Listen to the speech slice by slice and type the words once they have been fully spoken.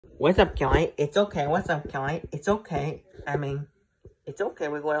What's up, Kelly? It's okay. What's up, Kelly? It's okay. I mean, it's okay.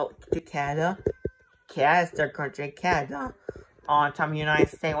 We go to Canada. Canada's their country. Canada. On time, United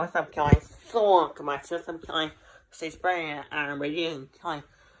States. What's up, Kelly? So long, come on. What's up, Kelly? Stay spraying. I'm ready. Kelly,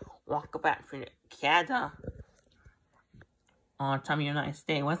 walk back to Canada. On time, United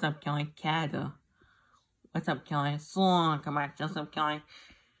States. What's up, Kelly? Canada. What's up, Kelly? So long, come on. What's up, Kelly?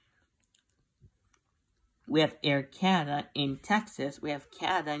 We have Air Canada in Texas. We have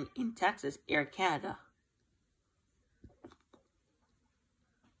Canada in Texas. Air Canada.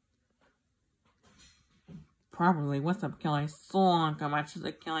 Probably. What's up, Kelly? So long, come on. What's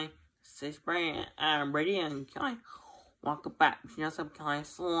up, Kelly? Stay spraying. I'm ready. And Kelly, walk back. What's up, Kelly?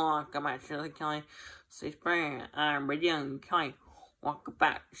 So long, come on. What's up, Kelly? Stay spraying. I'm ready. And Kelly, walk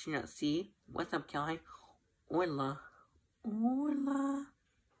back. See? What's up, Kelly? Hola. Hola.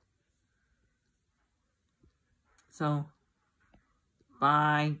 So,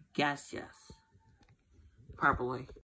 bye, guess yes. Probably.